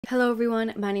Hello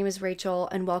everyone, my name is Rachel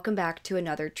and welcome back to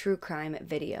another true crime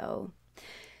video.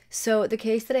 So the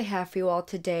case that I have for you all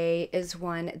today is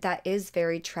one that is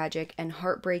very tragic and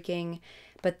heartbreaking,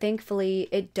 but thankfully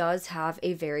it does have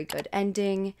a very good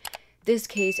ending. This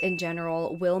case in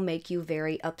general will make you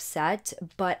very upset,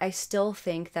 but I still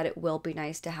think that it will be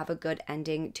nice to have a good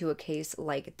ending to a case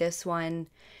like this one.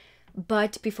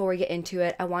 But before we get into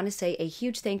it, I want to say a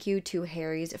huge thank you to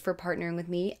Harry's for partnering with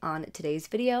me on today's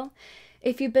video.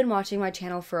 If you've been watching my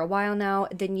channel for a while now,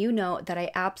 then you know that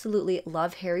I absolutely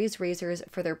love Harry's razors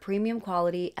for their premium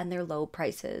quality and their low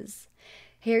prices.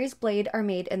 Harry's blade are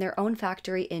made in their own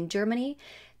factory in Germany.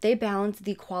 They balance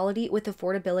the quality with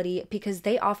affordability because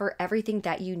they offer everything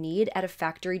that you need at a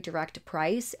factory direct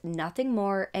price, nothing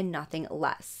more and nothing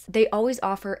less. They always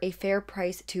offer a fair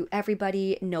price to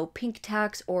everybody, no pink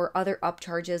tax or other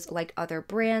upcharges like other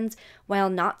brands, while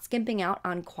not skimping out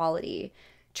on quality.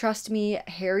 Trust me,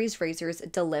 Harry's razors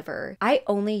deliver. I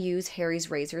only use Harry's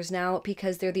razors now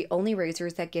because they're the only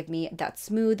razors that give me that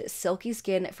smooth, silky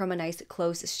skin from a nice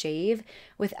close shave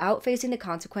without facing the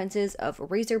consequences of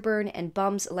razor burn and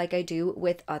bumps like I do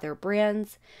with other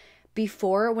brands.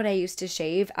 Before, when I used to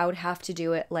shave, I would have to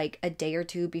do it like a day or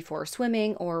two before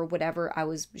swimming or whatever I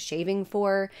was shaving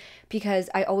for because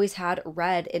I always had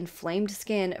red, inflamed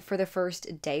skin for the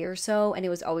first day or so, and it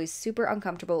was always super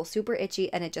uncomfortable, super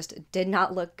itchy, and it just did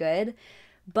not look good.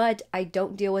 But I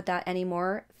don't deal with that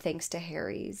anymore thanks to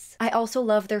Harry's. I also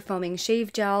love their foaming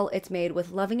shave gel. It's made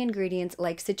with loving ingredients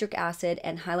like citric acid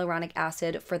and hyaluronic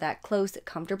acid for that close,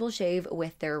 comfortable shave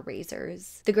with their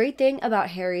razors. The great thing about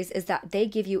Harry's is that they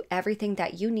give you everything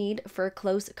that you need for a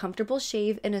close, comfortable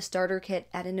shave in a starter kit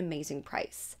at an amazing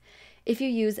price. If you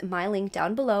use my link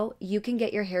down below, you can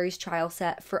get your Harry's trial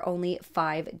set for only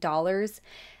 $5.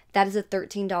 That is a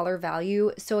 $13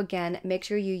 value, so again, make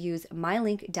sure you use my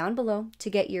link down below to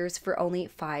get yours for only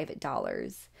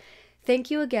 $5.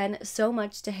 Thank you again so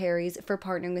much to Harry's for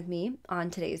partnering with me on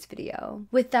today's video.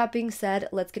 With that being said,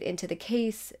 let's get into the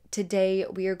case. Today,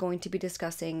 we are going to be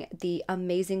discussing the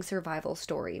amazing survival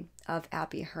story of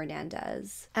Abby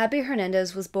Hernandez. Abby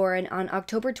Hernandez was born on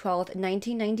October 12,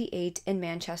 1998 in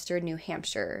Manchester, New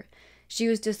Hampshire. She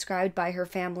was described by her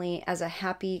family as a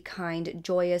happy, kind,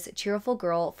 joyous, cheerful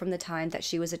girl from the time that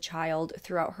she was a child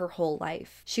throughout her whole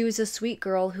life. She was a sweet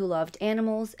girl who loved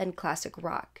animals and classic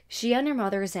rock. She and her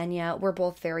mother, Xenia, were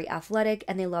both very athletic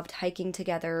and they loved hiking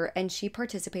together, and she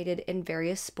participated in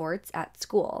various sports at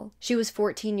school. She was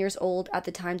 14 years old at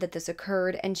the time that this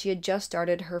occurred, and she had just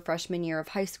started her freshman year of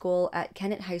high school at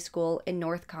Kennett High School in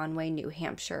North Conway, New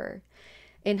Hampshire.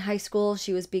 In high school,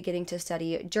 she was beginning to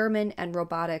study German and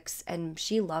robotics, and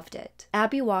she loved it.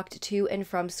 Abby walked to and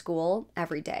from school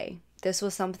every day. This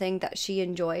was something that she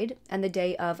enjoyed, and the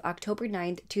day of October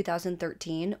 9th,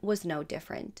 2013 was no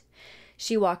different.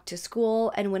 She walked to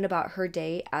school and went about her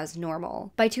day as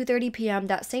normal. By 2:30 p.m.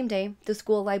 that same day, the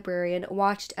school librarian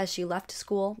watched as she left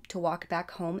school to walk back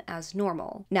home as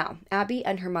normal. Now, Abby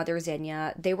and her mother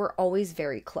Xenia, they were always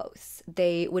very close.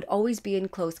 They would always be in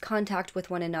close contact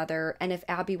with one another, and if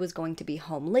Abby was going to be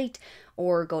home late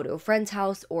or go to a friend's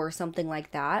house or something like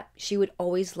that, she would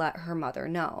always let her mother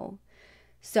know.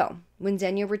 So, when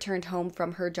Xenia returned home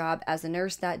from her job as a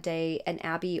nurse that day and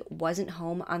Abby wasn't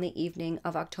home on the evening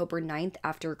of October 9th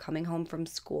after coming home from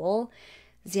school,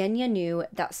 Xenia knew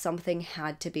that something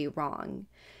had to be wrong.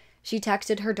 She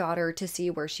texted her daughter to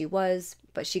see where she was,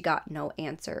 but she got no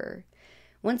answer.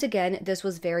 Once again, this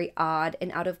was very odd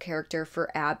and out of character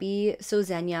for Abby, so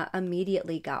Xenia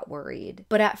immediately got worried.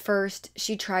 But at first,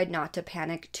 she tried not to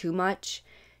panic too much.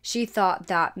 She thought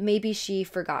that maybe she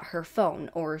forgot her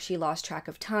phone or she lost track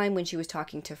of time when she was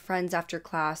talking to friends after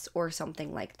class or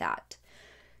something like that.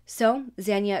 So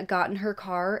Xenia got in her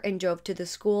car and drove to the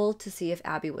school to see if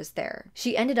Abby was there.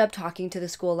 She ended up talking to the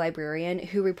school librarian,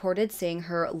 who reported seeing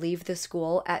her leave the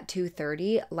school at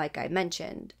 2:30, like I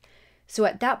mentioned. So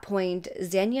at that point,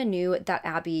 Xenia knew that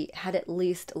Abby had at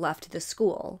least left the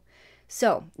school.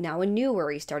 So now a new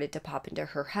worry started to pop into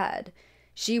her head.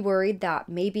 She worried that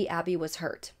maybe Abby was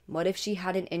hurt. What if she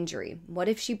had an injury? What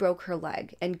if she broke her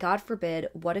leg? And God forbid,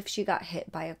 what if she got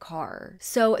hit by a car?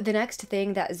 So the next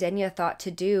thing that Xenia thought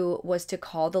to do was to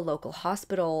call the local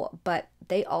hospital, but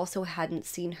they also hadn't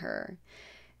seen her.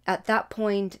 At that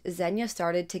point, Xenia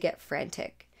started to get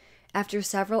frantic. After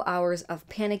several hours of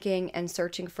panicking and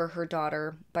searching for her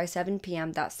daughter, by 7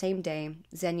 p.m. that same day,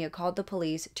 Xenia called the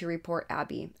police to report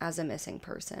Abby as a missing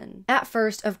person. At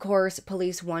first, of course,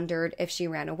 police wondered if she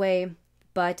ran away,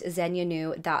 but Xenia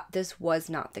knew that this was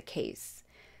not the case.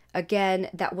 Again,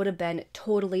 that would have been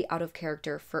totally out of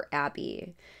character for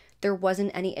Abby. There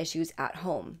wasn't any issues at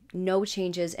home, no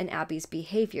changes in Abby's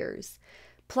behaviors.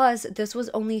 Plus, this was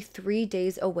only 3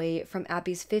 days away from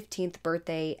Abby's 15th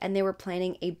birthday, and they were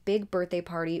planning a big birthday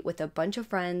party with a bunch of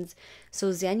friends,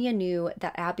 so Xenia knew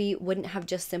that Abby wouldn't have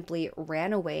just simply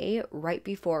ran away right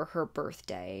before her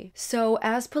birthday. So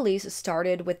as police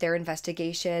started with their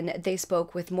investigation, they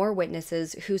spoke with more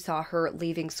witnesses who saw her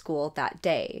leaving school that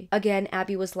day. Again,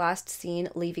 Abby was last seen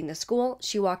leaving the school.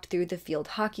 She walked through the field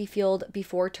hockey field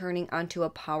before turning onto a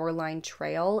power line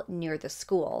trail near the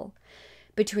school.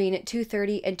 Between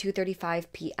 2:30 and 2:35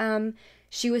 p.m.,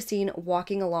 she was seen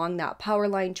walking along that power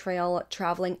line trail,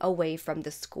 traveling away from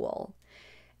the school.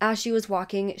 As she was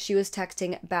walking, she was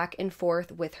texting back and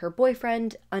forth with her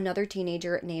boyfriend, another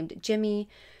teenager named Jimmy,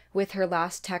 with her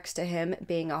last text to him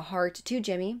being a heart to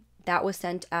Jimmy. That was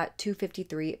sent at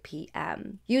 2:53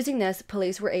 p.m. Using this,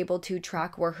 police were able to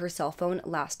track where her cell phone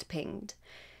last pinged.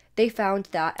 They found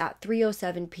that at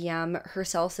 3:07 p.m., her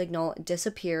cell signal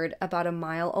disappeared about a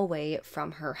mile away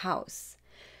from her house.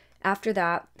 After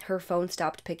that, her phone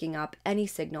stopped picking up any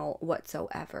signal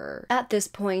whatsoever. At this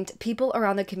point, people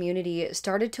around the community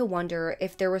started to wonder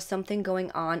if there was something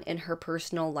going on in her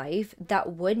personal life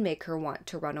that would make her want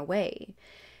to run away.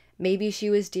 Maybe she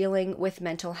was dealing with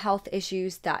mental health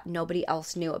issues that nobody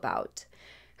else knew about.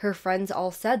 Her friends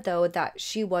all said, though, that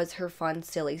she was her fun,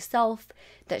 silly self,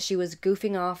 that she was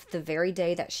goofing off the very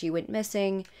day that she went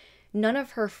missing. None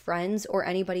of her friends or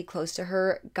anybody close to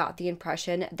her got the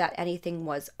impression that anything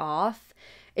was off.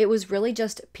 It was really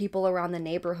just people around the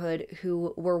neighborhood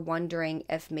who were wondering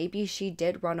if maybe she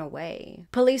did run away.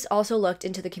 Police also looked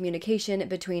into the communication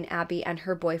between Abby and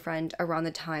her boyfriend around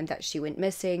the time that she went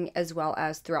missing, as well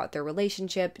as throughout their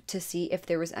relationship, to see if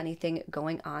there was anything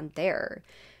going on there.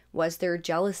 Was there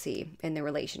jealousy in the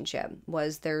relationship?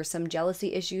 Was there some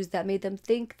jealousy issues that made them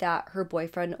think that her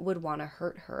boyfriend would want to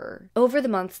hurt her? Over the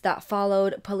months that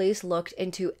followed, police looked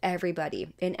into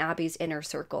everybody in Abby's inner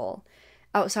circle.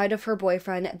 Outside of her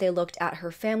boyfriend, they looked at her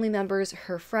family members,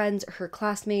 her friends, her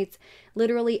classmates,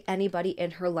 literally anybody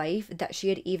in her life that she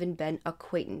had even been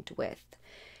acquainted with.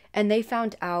 And they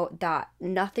found out that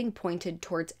nothing pointed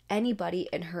towards anybody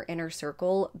in her inner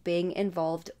circle being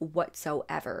involved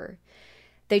whatsoever.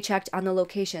 They checked on the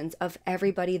locations of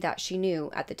everybody that she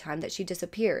knew at the time that she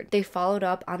disappeared. They followed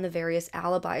up on the various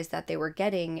alibis that they were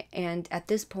getting, and at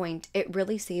this point, it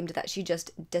really seemed that she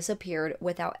just disappeared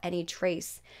without any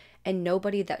trace, and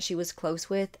nobody that she was close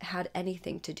with had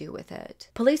anything to do with it.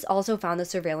 Police also found the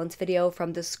surveillance video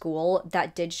from the school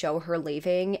that did show her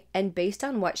leaving, and based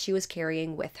on what she was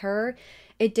carrying with her,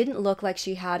 it didn't look like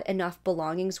she had enough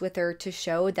belongings with her to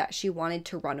show that she wanted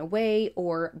to run away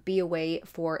or be away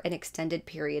for an extended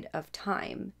period of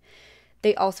time.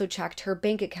 They also checked her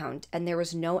bank account, and there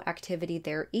was no activity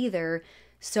there either,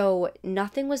 so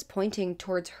nothing was pointing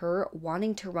towards her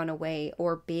wanting to run away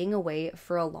or being away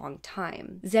for a long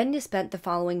time. Xenia spent the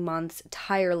following months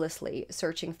tirelessly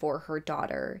searching for her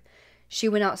daughter. She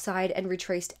went outside and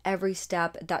retraced every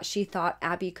step that she thought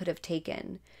Abby could have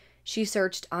taken. She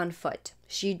searched on foot.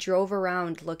 She drove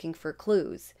around looking for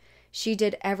clues. She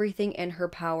did everything in her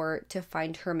power to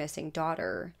find her missing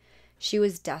daughter. She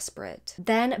was desperate.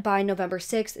 Then, by November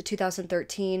 6,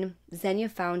 2013, Xenia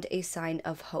found a sign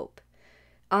of hope.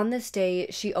 On this day,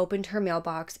 she opened her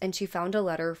mailbox and she found a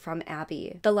letter from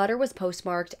Abby. The letter was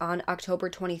postmarked on October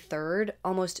 23rd,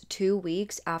 almost 2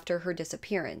 weeks after her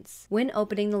disappearance. When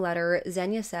opening the letter,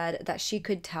 Xenia said that she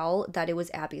could tell that it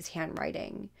was Abby's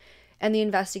handwriting. And the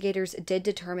investigators did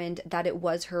determine that it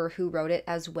was her who wrote it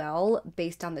as well,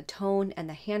 based on the tone and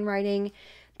the handwriting.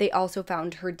 They also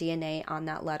found her DNA on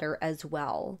that letter as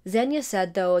well. Xenia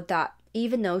said, though, that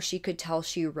even though she could tell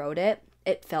she wrote it,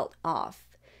 it felt off.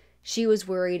 She was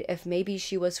worried if maybe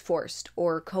she was forced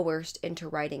or coerced into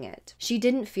writing it. She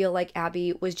didn't feel like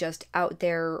Abby was just out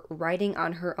there writing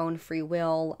on her own free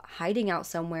will, hiding out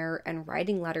somewhere and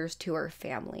writing letters to her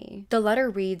family. The letter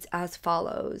reads as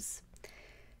follows.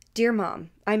 Dear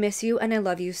Mom, I miss you and I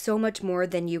love you so much more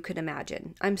than you could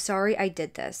imagine. I'm sorry I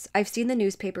did this. I've seen the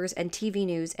newspapers and TV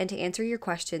news, and to answer your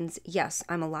questions, yes,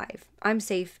 I'm alive. I'm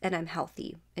safe and I'm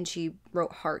healthy. And she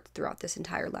wrote heart throughout this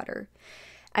entire letter.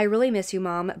 I really miss you,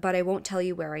 Mom, but I won't tell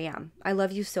you where I am. I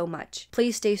love you so much.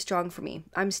 Please stay strong for me.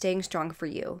 I'm staying strong for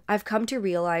you. I've come to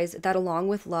realize that along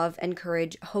with love and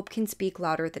courage, hope can speak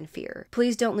louder than fear.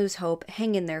 Please don't lose hope.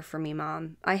 Hang in there for me,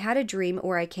 Mom. I had a dream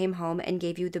where I came home and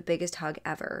gave you the biggest hug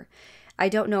ever. I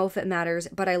don't know if it matters,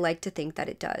 but I like to think that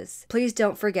it does. Please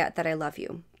don't forget that I love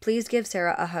you. Please give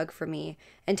Sarah a hug for me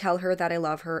and tell her that I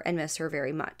love her and miss her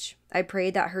very much. I pray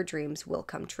that her dreams will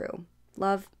come true.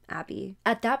 Love, Abby.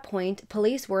 At that point,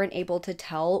 police weren't able to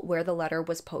tell where the letter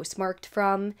was postmarked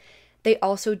from. They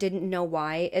also didn't know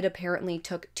why it apparently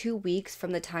took 2 weeks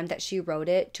from the time that she wrote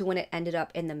it to when it ended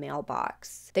up in the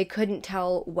mailbox. They couldn't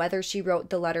tell whether she wrote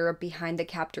the letter behind the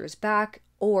captor's back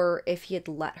or if he had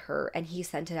let her and he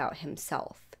sent it out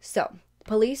himself. So,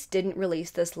 police didn't release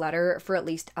this letter for at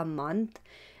least a month.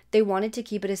 They wanted to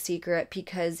keep it a secret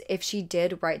because if she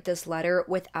did write this letter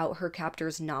without her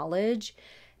captor's knowledge,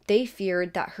 they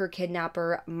feared that her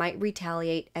kidnapper might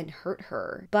retaliate and hurt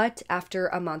her. But after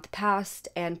a month passed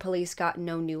and police got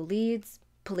no new leads,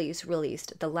 police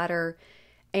released the letter,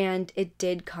 and it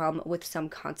did come with some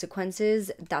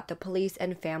consequences that the police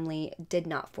and family did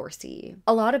not foresee.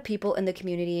 A lot of people in the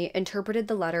community interpreted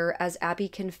the letter as Abby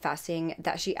confessing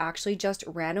that she actually just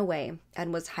ran away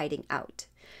and was hiding out.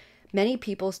 Many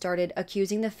people started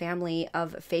accusing the family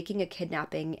of faking a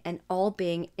kidnapping and all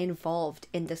being involved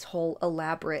in this whole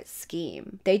elaborate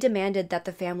scheme. They demanded that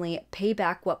the family pay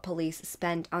back what police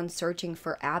spent on searching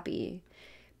for Abby.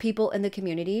 People in the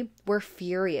community were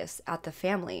furious at the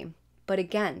family. But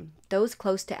again, those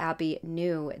close to Abby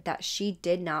knew that she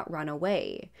did not run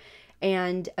away.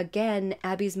 And again,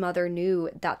 Abby's mother knew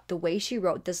that the way she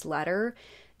wrote this letter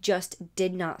just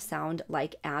did not sound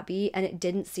like Abby, and it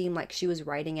didn't seem like she was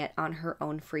writing it on her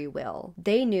own free will.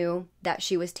 They knew that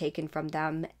she was taken from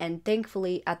them, and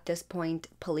thankfully at this point,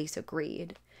 police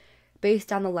agreed.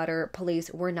 Based on the letter, police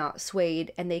were not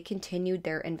swayed, and they continued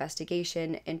their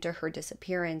investigation into her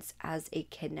disappearance as a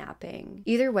kidnapping.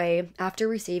 Either way, after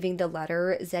receiving the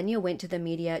letter, Xenia went to the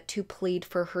media to plead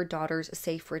for her daughter's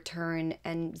safe return,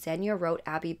 and Xenia wrote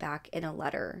Abby back in a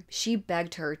letter. She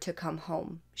begged her to come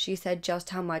home. She said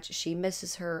just how much she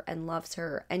misses her and loves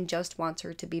her and just wants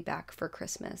her to be back for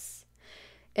Christmas.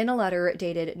 In a letter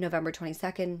dated November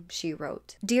 22nd, she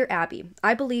wrote, "Dear Abby,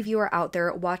 I believe you are out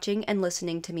there watching and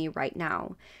listening to me right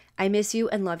now. I miss you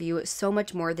and love you so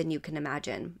much more than you can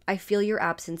imagine. I feel your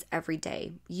absence every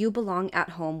day. You belong at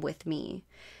home with me.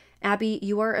 Abby,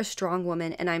 you are a strong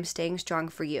woman and I'm staying strong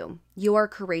for you. You are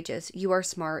courageous, you are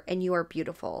smart, and you are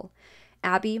beautiful.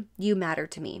 Abby, you matter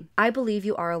to me. I believe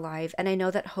you are alive, and I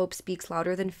know that hope speaks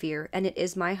louder than fear, and it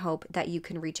is my hope that you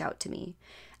can reach out to me.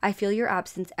 I feel your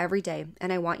absence every day,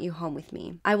 and I want you home with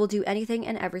me. I will do anything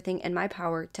and everything in my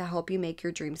power to help you make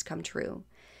your dreams come true.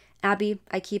 Abby,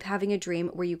 I keep having a dream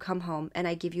where you come home, and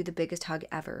I give you the biggest hug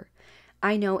ever.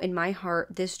 I know in my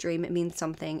heart this dream means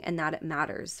something and that it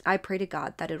matters. I pray to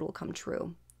God that it will come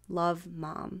true. Love,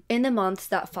 Mom." In the months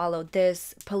that followed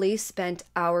this, police spent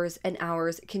hours and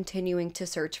hours continuing to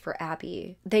search for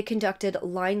Abby. They conducted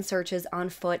line searches on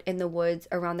foot in the woods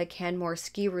around the Canmore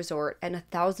ski resort and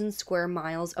 1,000 square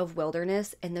miles of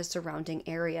wilderness in the surrounding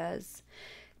areas.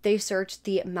 They searched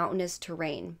the mountainous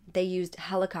terrain. They used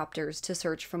helicopters to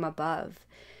search from above.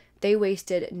 They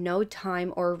wasted no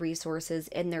time or resources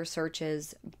in their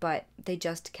searches, but they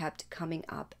just kept coming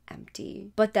up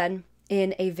empty. But then,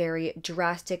 in a very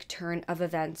drastic turn of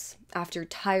events, after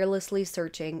tirelessly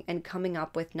searching and coming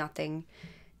up with nothing,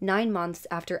 9 months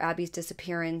after Abby's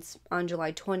disappearance, on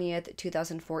July 20th,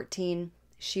 2014,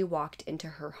 she walked into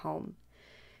her home.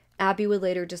 Abby would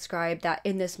later describe that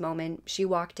in this moment, she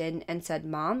walked in and said,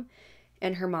 "Mom,"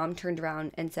 and her mom turned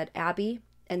around and said, "Abby,"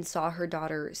 and saw her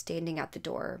daughter standing at the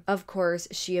door. Of course,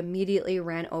 she immediately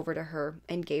ran over to her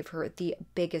and gave her the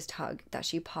biggest hug that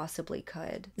she possibly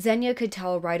could. Xenia could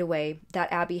tell right away that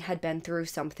Abby had been through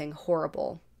something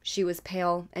horrible. She was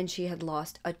pale and she had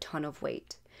lost a ton of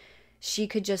weight. She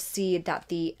could just see that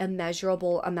the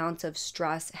immeasurable amounts of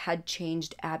stress had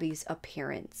changed Abby's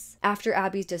appearance. After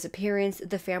Abby's disappearance,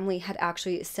 the family had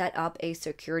actually set up a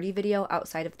security video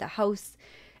outside of the house,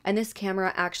 and this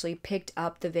camera actually picked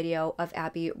up the video of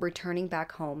Abby returning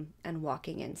back home and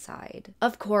walking inside.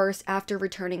 Of course, after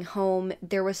returning home,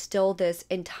 there was still this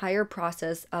entire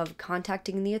process of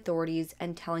contacting the authorities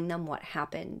and telling them what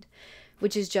happened,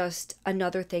 which is just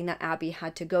another thing that Abby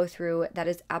had to go through that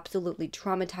is absolutely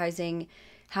traumatizing,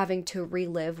 having to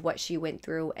relive what she went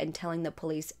through and telling the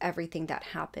police everything that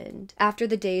happened. After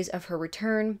the days of her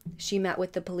return, she met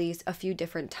with the police a few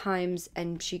different times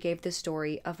and she gave the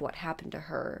story of what happened to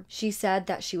her. She said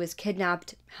that she was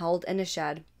kidnapped, held in a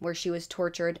shed, where she was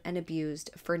tortured and abused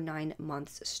for 9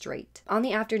 months straight. On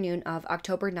the afternoon of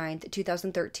October 9th,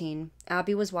 2013,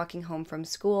 Abby was walking home from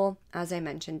school, as I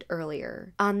mentioned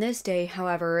earlier. On this day,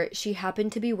 however, she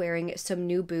happened to be wearing some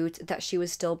new boots that she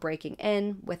was still breaking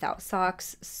in without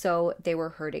socks, so they were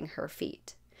hurting her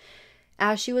feet.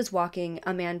 As she was walking,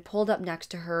 a man pulled up next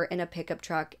to her in a pickup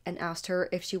truck and asked her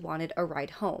if she wanted a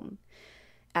ride home.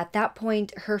 At that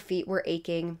point, her feet were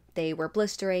aching, they were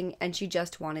blistering, and she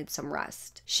just wanted some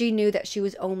rest. She knew that she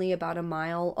was only about a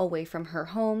mile away from her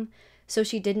home, so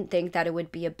she didn't think that it would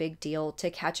be a big deal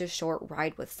to catch a short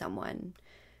ride with someone.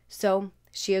 So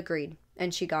she agreed,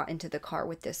 and she got into the car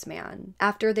with this man.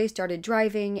 After they started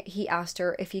driving, he asked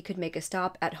her if he could make a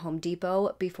stop at Home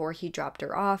Depot before he dropped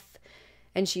her off,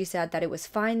 and she said that it was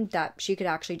fine, that she could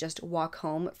actually just walk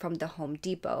home from the Home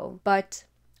Depot. But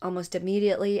almost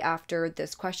immediately after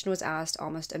this question was asked,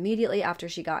 almost immediately after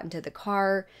she got into the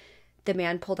car, the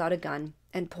man pulled out a gun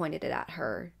and pointed it at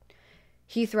her.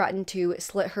 He threatened to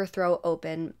slit her throat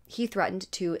open. He threatened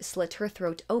to slit her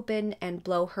throat open and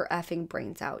blow her effing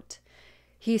brains out.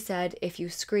 He said, if you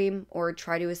scream or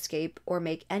try to escape or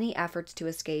make any efforts to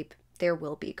escape, there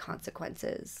will be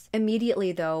consequences.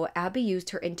 Immediately, though, Abby used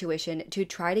her intuition to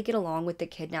try to get along with the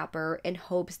kidnapper in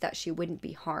hopes that she wouldn't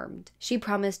be harmed. She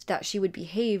promised that she would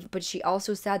behave, but she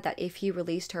also said that if he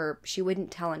released her, she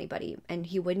wouldn't tell anybody and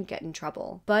he wouldn't get in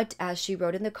trouble. But as she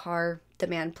rode in the car, the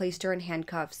man placed her in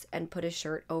handcuffs and put a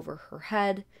shirt over her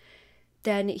head.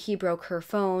 Then he broke her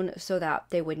phone so that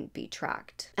they wouldn't be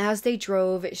tracked. As they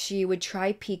drove, she would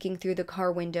try peeking through the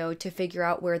car window to figure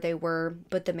out where they were,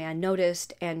 but the man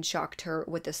noticed and shocked her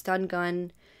with a stun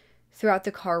gun. Throughout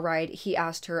the car ride, he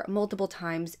asked her multiple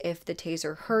times if the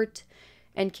taser hurt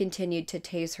and continued to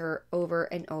tase her over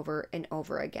and over and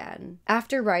over again.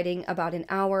 After riding about an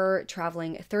hour,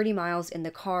 traveling 30 miles in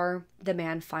the car, the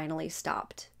man finally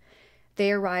stopped.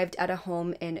 They arrived at a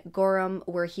home in Gorham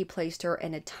where he placed her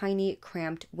in a tiny,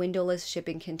 cramped, windowless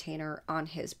shipping container on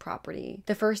his property.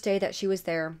 The first day that she was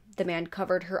there, the man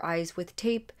covered her eyes with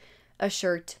tape, a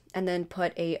shirt, and then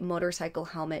put a motorcycle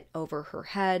helmet over her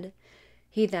head.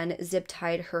 He then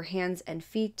zip-tied her hands and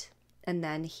feet, and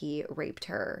then he raped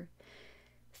her.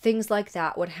 Things like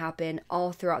that would happen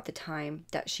all throughout the time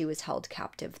that she was held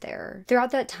captive there.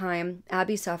 Throughout that time,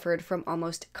 Abby suffered from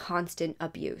almost constant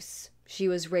abuse. She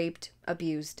was raped,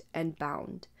 abused, and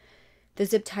bound. The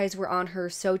zip ties were on her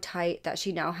so tight that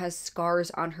she now has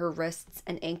scars on her wrists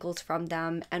and ankles from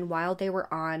them, and while they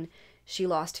were on, she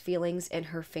lost feelings in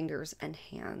her fingers and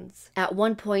hands. At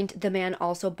one point, the man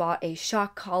also bought a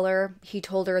shock collar. He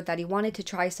told her that he wanted to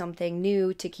try something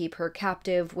new to keep her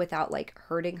captive without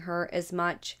hurting her as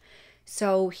much.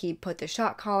 So he put the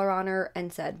shock collar on her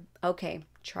and said, okay,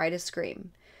 try to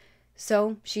scream.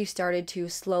 So she started to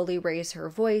slowly raise her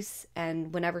voice,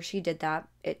 and whenever she did that,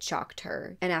 it shocked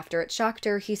her. And after it shocked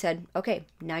her, he said, okay,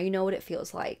 now you know what it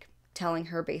feels like, telling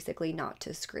her basically not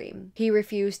to scream. He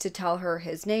refused to tell her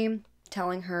his name,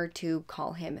 telling her to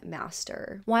call him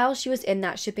master. While she was in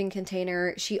that shipping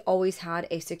container, she always had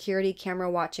a security camera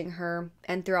watching her,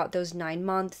 and throughout those 9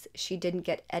 months, she didn't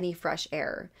get any fresh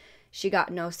air. She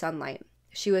got no sunlight.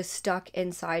 She was stuck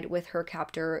inside with her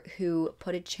captor, who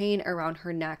put a chain around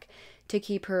her neck to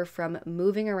keep her from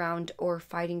moving around or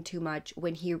fighting too much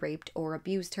when he raped or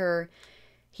abused her.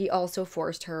 He also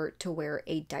forced her to wear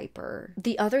a diaper.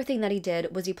 The other thing that he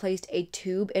did was he placed a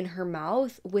tube in her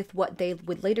mouth with what they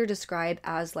would later describe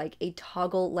as a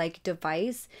toggle-like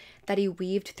device that he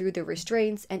weaved through the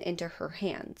restraints and into her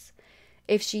hands.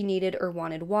 If she needed or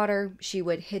wanted water, she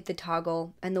would hit the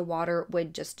toggle and the water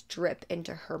would just drip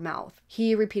into her mouth.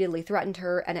 He repeatedly threatened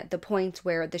her, and at the points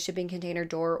where the shipping container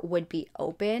door would be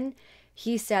open,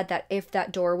 he said that if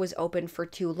that door was open for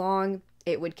too long,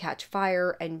 it would catch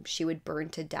fire and she would burn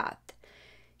to death.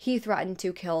 He threatened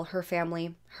to kill her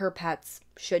family, her pets,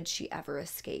 should she ever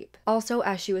escape. Also,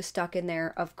 as she was stuck in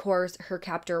there, of course, her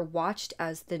captor watched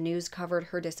as the news covered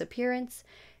her disappearance,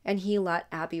 and he let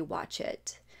Abby watch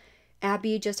it.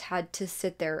 Abby just had to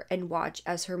sit there and watch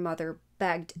as her mother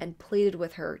begged and pleaded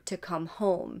with her to come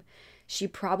home. She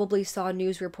probably saw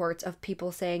news reports of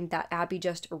people saying that Abby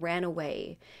just ran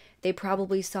away. They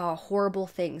probably saw horrible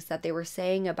things that they were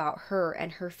saying about her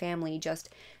and her family, just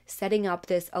setting up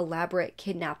this elaborate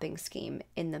kidnapping scheme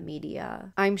in the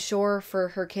media. I'm sure for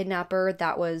her kidnapper,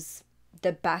 that was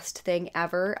the best thing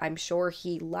ever. I'm sure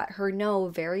he let her know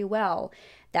very well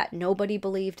that nobody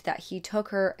believed that he took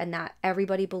her and that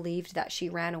everybody believed that she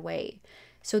ran away.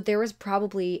 So there was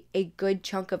probably a good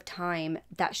chunk of time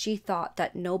that she thought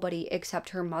that nobody except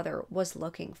her mother was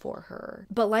looking for her.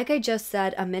 But like I just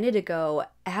said a minute ago,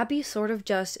 Abby sort of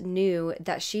just knew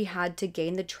that she had to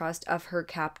gain the trust of her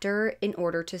captor in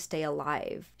order to stay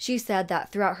alive. She said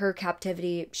that throughout her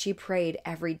captivity, she prayed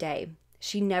every day.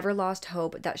 She never lost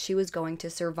hope that she was going to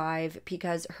survive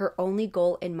because her only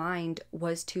goal in mind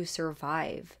was to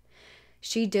survive.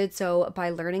 She did so by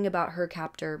learning about her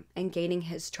captor and gaining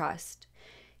his trust.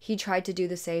 He tried to do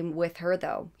the same with her,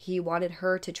 though. He wanted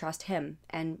her to trust him,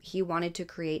 and he wanted to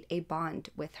create a bond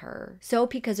with her. So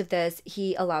because of this,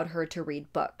 he allowed her to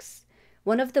read books.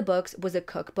 One of the books was a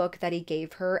cookbook that he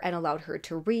gave her and allowed her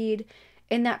to read.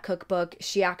 In that cookbook,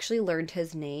 she actually learned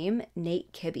his name,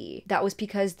 Nate Kibbe. That was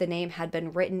because the name had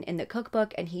been written in the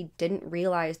cookbook and he didn't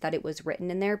realize that it was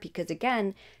written in there because,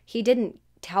 again, he didn't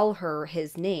tell her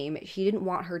his name. He didn't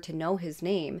want her to know his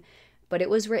name, but it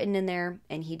was written in there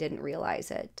and he didn't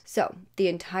realize it. So the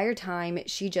entire time,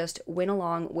 she just went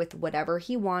along with whatever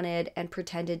he wanted and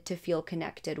pretended to feel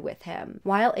connected with him.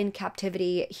 While in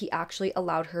captivity, he actually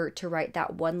allowed her to write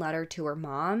that one letter to her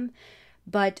mom,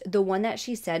 but the one that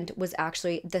she sent was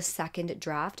actually the second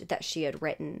draft that she had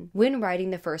written. When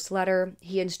writing the first letter,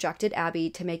 he instructed Abby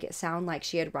to make it sound like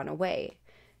she had run away.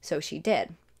 So she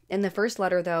did. In the first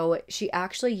letter, though, she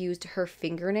actually used her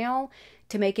fingernail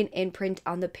to make an imprint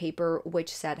on the paper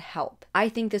which said help. I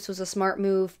think this was a smart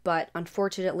move, but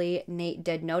unfortunately, Nate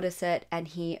did notice it and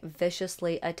he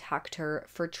viciously attacked her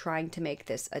for trying to make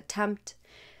this attempt.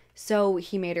 So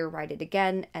he made her write it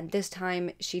again, and this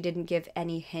time she didn't give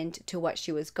any hint to what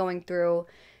she was going through,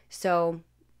 so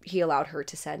he allowed her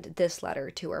to send this letter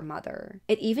to her mother.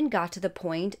 It even got to the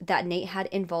point that Nate had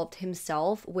involved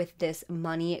himself with this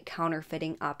money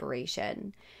counterfeiting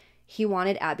operation. He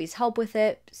wanted Abby's help with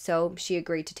it, so she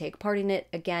agreed to take part in it,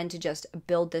 again, to just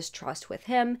build this trust with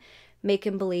him, make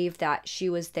him believe that she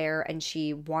was there and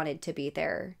she wanted to be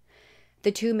there.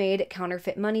 The two made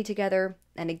counterfeit money together,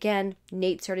 and again,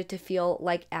 Nate started to feel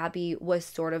like Abby was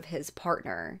sort of his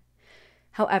partner.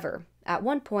 However, at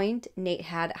one point, Nate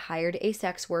had hired a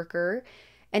sex worker,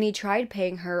 and he tried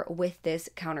paying her with this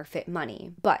counterfeit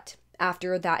money. But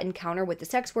after that encounter with the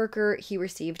sex worker, he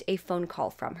received a phone call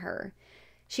from her.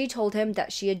 She told him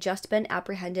that she had just been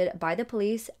apprehended by the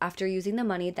police after using the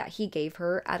money that he gave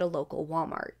her at a local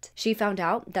Walmart. She found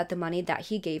out that the money that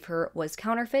he gave her was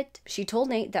counterfeit. She told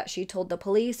Nate that she told the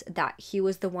police that he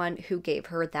was the one who gave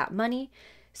her that money.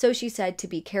 So she said to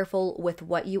be careful with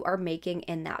what you are making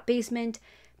in that basement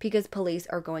because police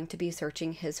are going to be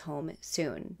searching his home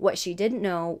soon. What she didn't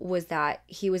know was that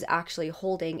he was actually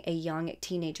holding a young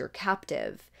teenager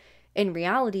captive. In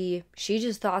reality, she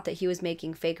just thought that he was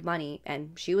making fake money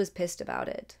and she was pissed about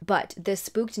it. But this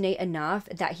spooked Nate enough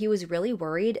that he was really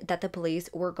worried that the police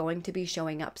were going to be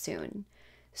showing up soon.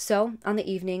 So, on the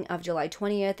evening of July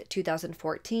 20th,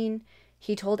 2014,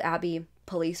 he told Abby,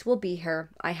 "Police will be here.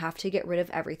 I have to get rid of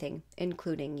everything,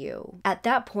 including you." At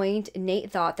that point,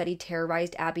 Nate thought that he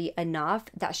terrorized Abby enough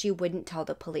that she wouldn't tell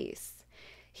the police.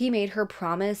 He made her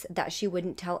promise that she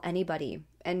wouldn't tell anybody,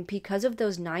 and because of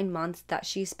those 9 months that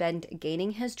she spent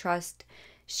gaining his trust,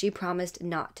 she promised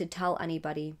not to tell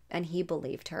anybody, and he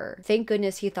believed her. Thank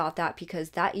goodness he thought that,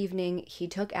 because that evening he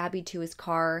took Abby to his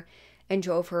car and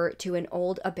drove her to an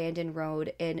old abandoned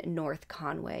road in North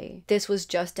Conway. This was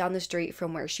just down the street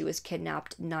from where she was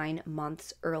kidnapped 9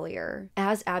 months earlier.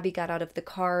 As Abby got out of the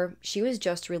car, she was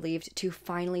just relieved to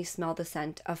finally smell the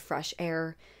scent of fresh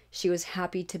air. She was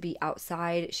happy to be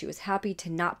outside. She was happy to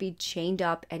not be chained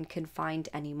up and confined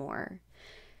anymore.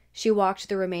 She walked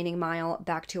the remaining mile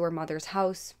back to her mother's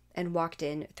house and walked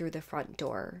in through the front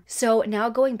door. So now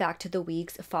going back to the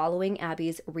weeks following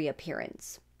Abby's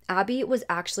reappearance. Abby was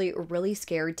actually really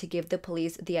scared to give the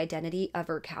police the identity of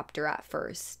her captor at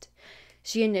first.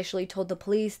 She initially told the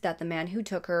police that the man who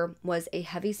took her was a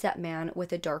heavy-set man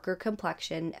with a darker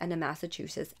complexion and a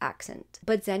Massachusetts accent.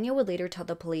 But Xenia would later tell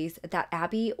the police that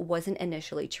Abby wasn't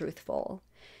initially truthful.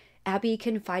 Abby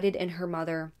confided in her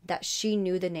mother that she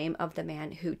knew the name of the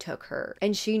man who took her,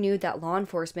 and she knew that law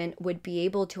enforcement would be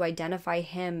able to identify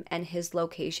him and his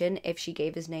location if she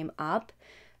gave his name up,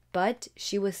 but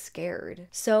she was scared.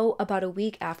 So, about a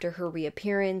week after her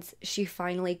reappearance, she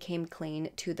finally came clean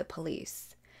to the police.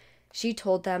 She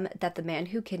told them that the man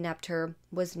who kidnapped her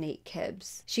was Nate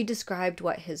Kibbe. She described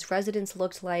what his residence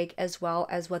looked like, as well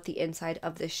as what the inside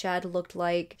of the shed looked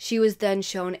like. She was then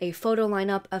shown a photo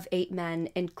lineup of 8 men,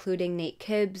 including Nate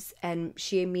Kibbe, and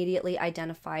she immediately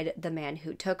identified the man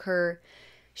who took her.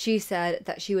 She said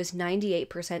that she was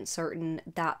 98% certain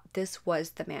that this was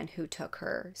the man who took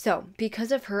her. So,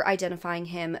 because of her identifying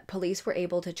him, police were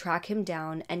able to track him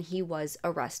down and he was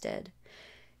arrested.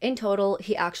 In total,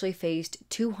 he actually faced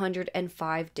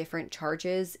 205 different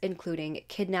charges, including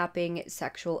kidnapping,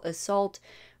 sexual assault,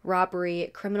 robbery,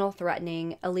 criminal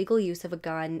threatening, illegal use of a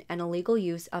gun, and illegal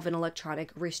use of an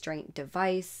electronic restraint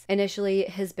device. Initially,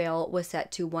 his bail was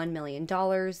set to $1 million.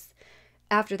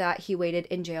 After that, he waited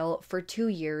in jail for 2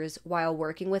 years while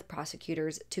working with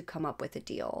prosecutors to come up with a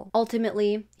deal.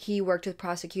 Ultimately, he worked with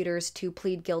prosecutors to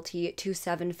plead guilty to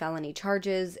 7 felony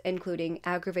charges, including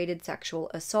aggravated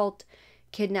sexual assault,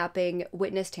 kidnapping,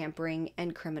 witness tampering,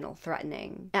 and criminal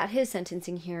threatening. At his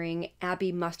sentencing hearing,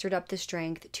 Abby mustered up the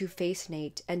strength to face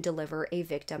Nate and deliver a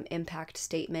victim impact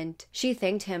statement. She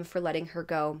thanked him for letting her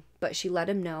go, but she let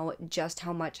him know just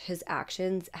how much his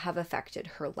actions have affected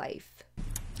her life.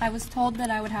 I was told that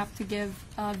I would have to give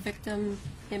a victim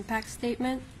impact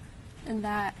statement and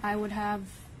that I would have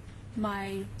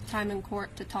my time in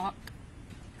court to talk.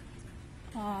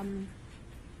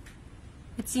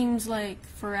 It seems like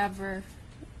forever.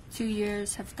 2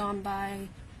 years have gone by,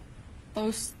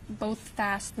 both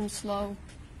fast and slow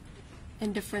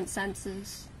in different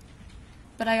senses.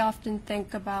 But I often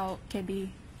think about Kibby,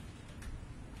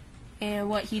 and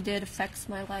what he did affects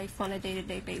my life on a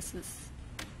day-to-day basis.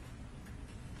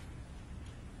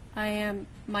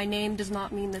 My name does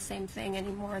not mean the same thing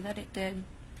anymore that it did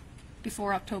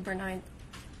before October 9th.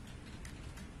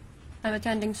 I'm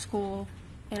attending school,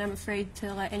 and I'm afraid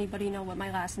to let anybody know what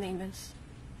my last name is.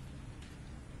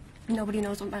 Nobody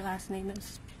knows what my last name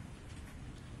is.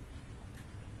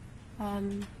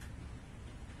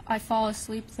 I fall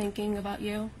asleep thinking about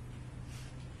you,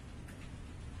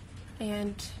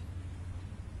 and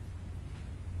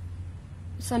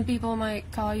some people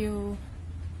might call you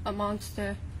a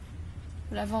monster,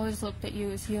 but I've always looked at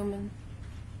you as human.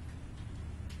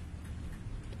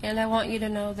 And I want you to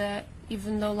know that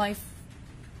even though life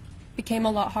became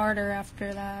a lot harder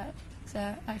after that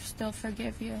I still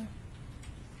forgive you.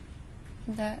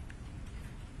 That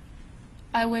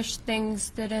I wish things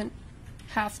didn't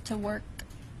have to work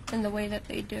in the way that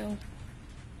they do.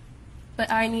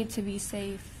 But I need to be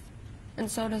safe, and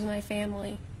so does my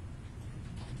family.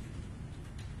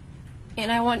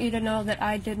 And I want you to know that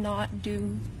I did not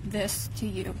do this to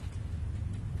you.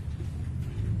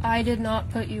 I did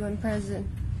not put you in prison.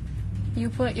 You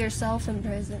put yourself in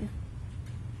prison.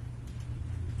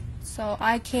 So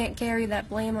I can't carry that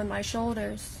blame on my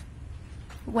shoulders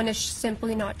when it's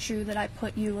simply not true that I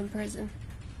put you in prison.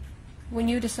 When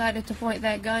you decided to point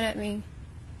that gun at me,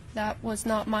 that was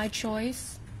not my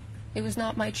choice. It was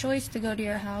not my choice to go to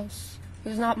your house. It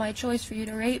was not my choice for you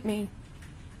to rape me.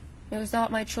 It was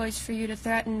not my choice for you to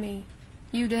threaten me.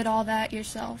 You did all that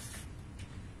yourself.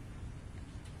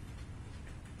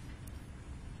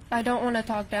 I don't want to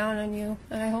talk down on you,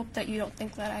 and I hope that you don't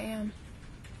think that I am.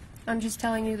 I'm just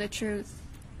telling you the truth.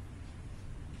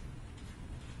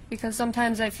 Because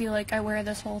sometimes I feel like I wear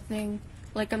this whole thing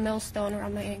like a millstone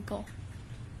around my ankle.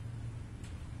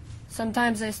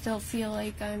 Sometimes I still feel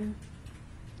like I'm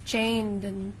chained,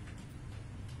 and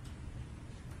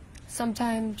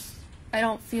sometimes I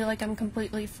don't feel like I'm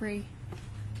completely free.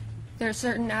 There are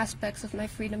certain aspects of my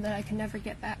freedom that I can never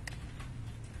get back.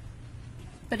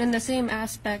 But in the same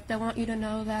aspect, I want you to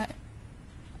know that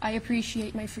I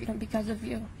appreciate my freedom because of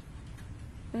you,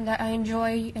 and that I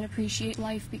enjoy and appreciate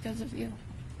life because of you,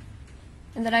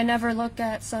 and that I never look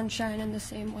at sunshine in the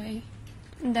same way,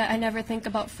 and that I never think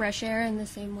about fresh air in the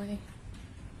same way.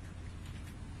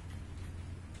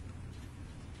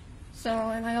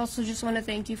 And I also just want to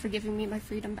thank you for giving me my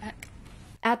freedom back.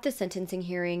 At the sentencing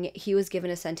hearing, he was given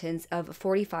a sentence of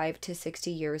 45 to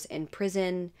 60 years in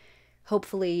prison.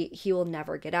 Hopefully, he will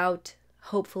never get out.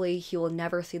 Hopefully, he will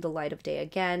never see the light of day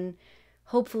again.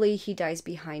 Hopefully, he dies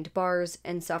behind bars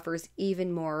and suffers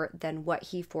even more than what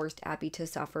he forced Abby to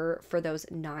suffer for those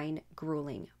 9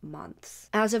 grueling months.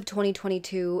 As of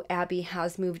 2022, Abby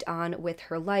has moved on with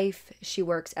her life. She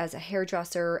works as a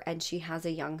hairdresser and she has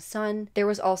a young son. There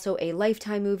was also a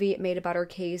Lifetime movie made about her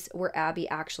case where Abby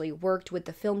actually worked with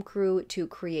the film crew to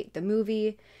create the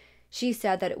movie. She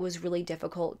said that it was really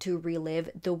difficult to relive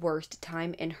the worst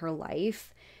time in her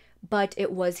life, but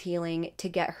it was healing to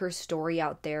get her story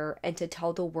out there and to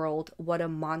tell the world what a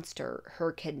monster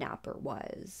her kidnapper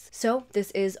was. So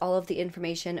this is all of the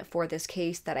information for this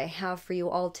case that I have for you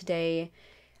all today.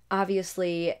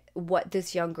 Obviously, what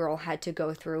this young girl had to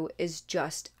go through is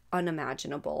just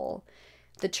unimaginable.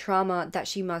 The trauma that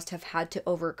she must have had to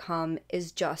overcome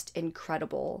is just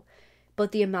incredible.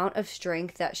 But the amount of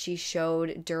strength that she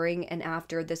showed during and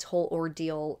after this whole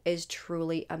ordeal is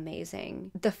truly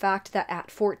amazing. The fact that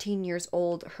at 14 years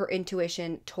old, her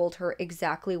intuition told her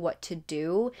exactly what to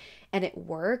do and it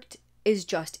worked is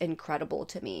just incredible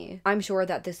to me. I'm sure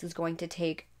that this is going to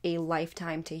take a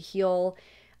lifetime to heal.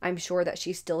 I'm sure that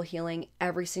she's still healing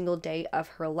every single day of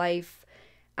her life.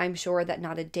 I'm sure that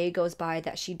not a day goes by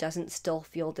that she doesn't still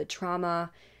feel the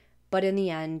trauma. But in the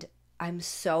end, I'm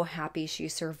so happy she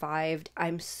survived.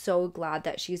 I'm so glad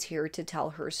that she's here to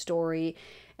tell her story.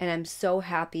 And I'm so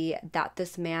happy that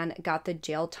this man got the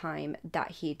jail time that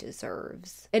he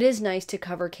deserves. It is nice to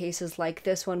cover cases like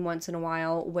this one once in a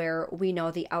while where we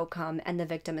know the outcome and the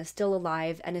victim is still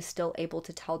alive and is still able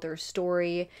to tell their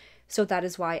story. So that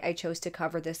is why I chose to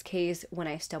cover this case when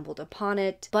I stumbled upon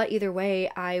it. But either way,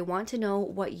 I want to know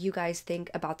what you guys think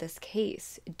about this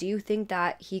case. Do you think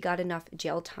that he got enough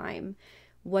jail time?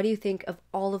 What do you think of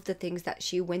all of the things that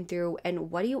she went through? And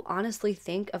what do you honestly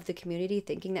think of the community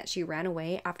thinking that she ran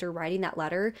away after writing that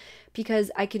letter?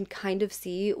 Because I can kind of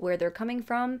see where they're coming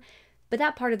from. But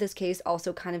that part of this case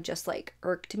also kind of just like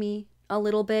irked me a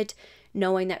little bit,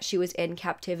 knowing that she was in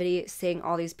captivity, seeing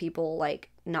all these people like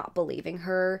not believing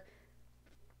her.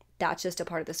 That's just a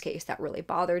part of this case that really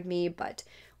bothered me. But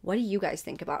what do you guys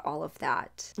think about all of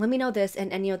that? Let me know this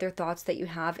and any other thoughts that you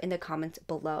have in the comments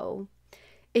below.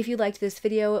 If you liked this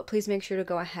video, please make sure to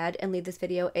go ahead and leave this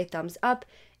video a thumbs up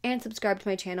and subscribe to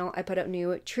my channel. I put out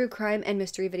new true crime and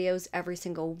mystery videos every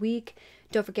single week.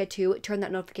 Don't forget to turn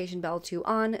that notification bell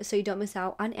on so you don't miss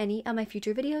out on any of my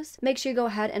future videos. Make sure you go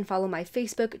ahead and follow my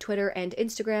Facebook, Twitter, and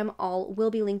Instagram. All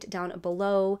will be linked down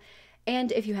below.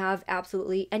 And if you have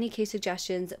absolutely any case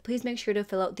suggestions, please make sure to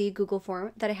fill out the Google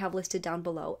form that I have listed down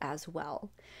below as well.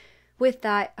 With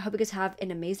that, I hope you guys have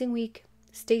an amazing week.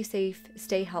 Stay safe,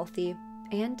 stay healthy,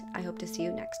 and I hope to see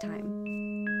you next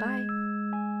time. Bye.